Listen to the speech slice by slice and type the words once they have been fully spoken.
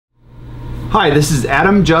Hi, this is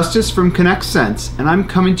Adam Justice from ConnectSense, and I'm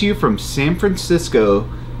coming to you from San Francisco,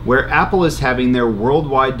 where Apple is having their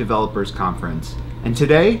Worldwide Developers Conference. And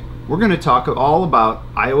today, we're going to talk all about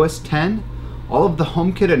iOS 10, all of the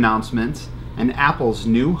HomeKit announcements, and Apple's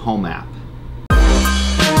new Home app.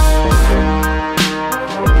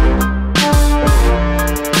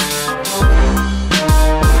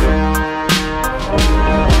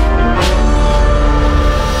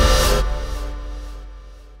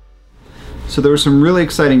 So there was some really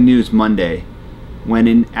exciting news Monday when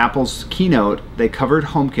in Apple's keynote they covered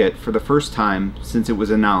HomeKit for the first time since it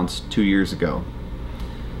was announced 2 years ago.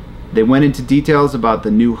 They went into details about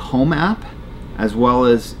the new Home app as well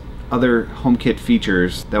as other HomeKit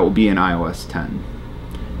features that will be in iOS 10.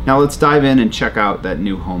 Now let's dive in and check out that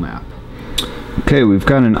new Home app. Okay, we've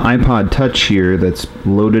got an iPod Touch here that's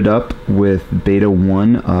loaded up with Beta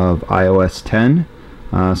 1 of iOS 10.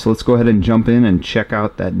 So let's go ahead and jump in and check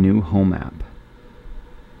out that new Home app.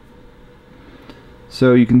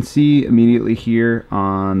 So you can see immediately here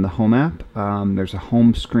on the Home app, there's a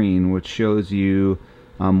home screen which shows you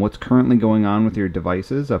what's currently going on with your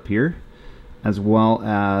devices up here, as well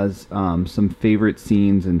as some favorite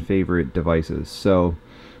scenes and favorite devices. So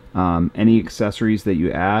any accessories that you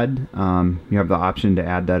add, you have the option to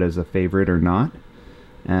add that as a favorite or not.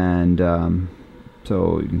 And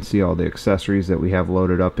so you can see all the accessories that we have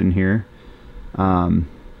loaded up in here.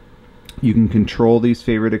 You can control these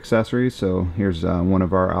favorite accessories. So here's one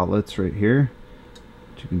of our outlets right here,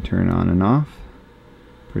 which you can turn on and off.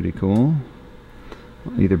 Pretty cool.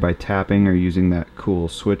 Either by tapping or using that cool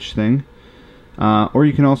switch thing. Or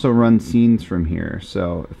you can also run scenes from here.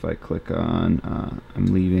 So if I click on I'm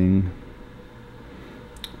leaving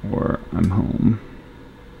or I'm home,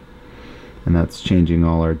 and that's changing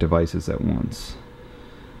all our devices at once.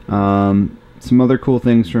 Some other cool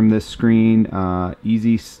things from this screen,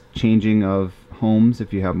 easy changing of homes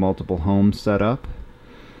if you have multiple homes set up.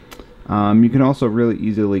 You can also really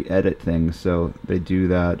easily edit things, so they do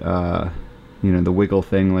that, you know, the wiggle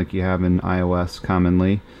thing like you have in iOS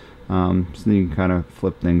commonly. So then you can kind of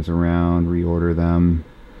flip things around, reorder them.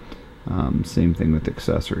 Same thing with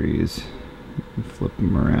accessories. Flip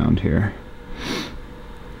them around here.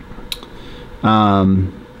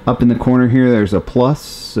 Up in the corner here there's a plus,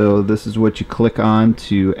 so this is what you click on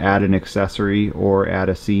to add an accessory or add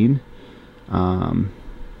a scene. Some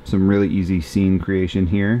really easy scene creation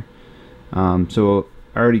here. So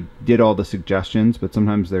I already did all the suggestions, but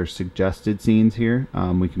sometimes there's suggested scenes here.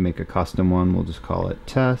 We can make a custom one. We'll just call it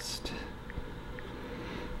test.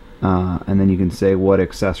 And then you can say what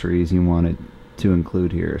accessories you wanted to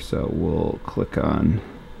include here. So we'll click on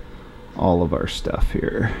all of our stuff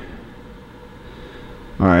here.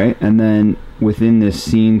 Alright, and then within this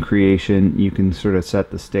scene creation you can sort of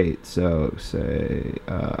set the state. So say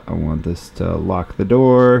I want this to lock the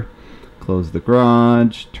door, close the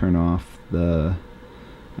garage, turn off the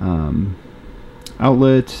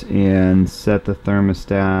outlet, and set the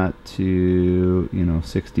thermostat to, you know,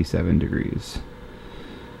 67 degrees.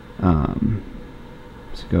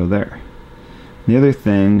 Let's go there. The other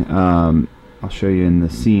thing I'll show you in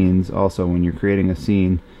the scenes also, when you're creating a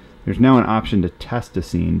scene, there's now an option to test a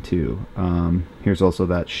scene too. Here's also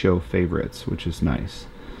that show favorites, which is nice.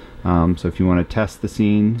 So if you want to test the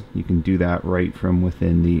scene, you can do that right from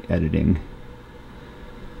within the editing.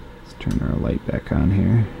 Let's turn our light back on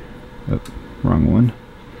here. Oh, wrong one.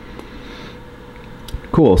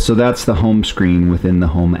 Cool, so that's the home screen within the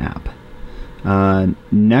Home app.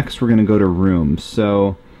 Next we're going to go to Rooms.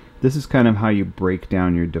 So this is kind of how you break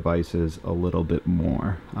down your devices a little bit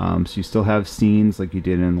more. So you still have scenes like you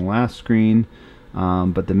did in the last screen,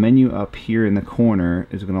 but the menu up here in the corner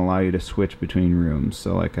is going to allow you to switch between rooms.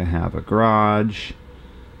 So like I have a garage,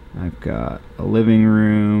 I've got a living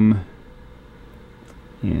room,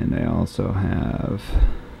 and I also have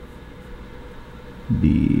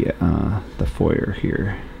the foyer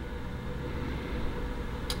here.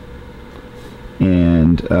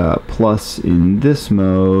 And plus in this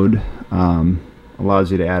mode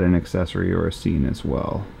allows you to add an accessory or a scene as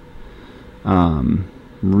well.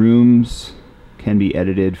 Rooms can be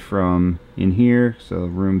edited from in here, so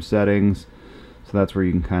room settings, so that's where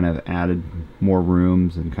you can kind of add more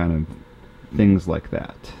rooms and kind of things like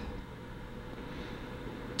that.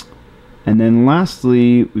 And then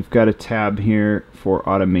lastly, we've got a tab here for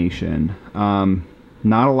automation.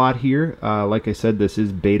 Not a lot here. Like I said, this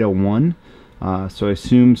is beta 1. So I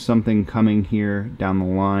assume something coming here down the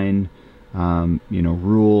line, you know,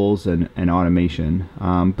 rules and automation.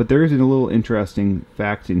 But there is a little interesting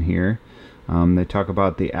fact in here. They talk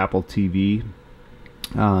about the Apple TV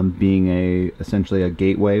being essentially a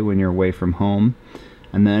gateway when you're away from home.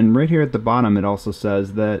 And then right here at the bottom it also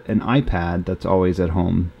says that an iPad that's always at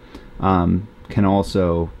home can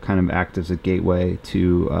also kind of act as a gateway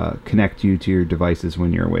to connect you to your devices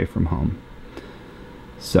when you're away from home.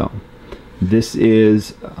 So this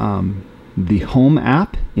is the Home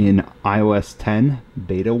app in iOS 10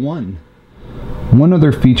 Beta 1. One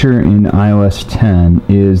other feature in iOS 10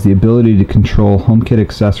 is the ability to control HomeKit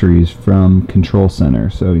accessories from Control Center.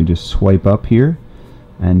 So you just swipe up here,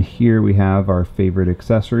 and here we have our favorite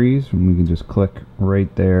accessories, and we can just click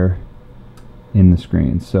right there in the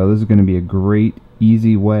screen. So this is going to be a great,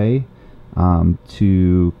 easy way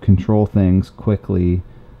to control things quickly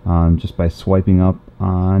just by swiping up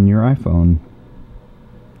on your iPhone.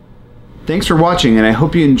 Thanks for watching, and I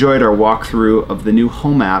hope you enjoyed our walkthrough of the new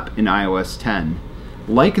Home app in iOS 10.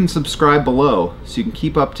 Like and subscribe below so you can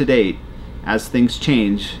keep up to date as things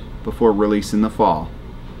change before release in the fall.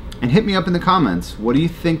 And hit me up in the comments. What do you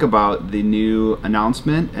think about the new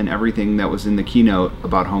announcement and everything that was in the keynote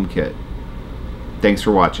about HomeKit? Thanks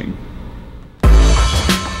for watching.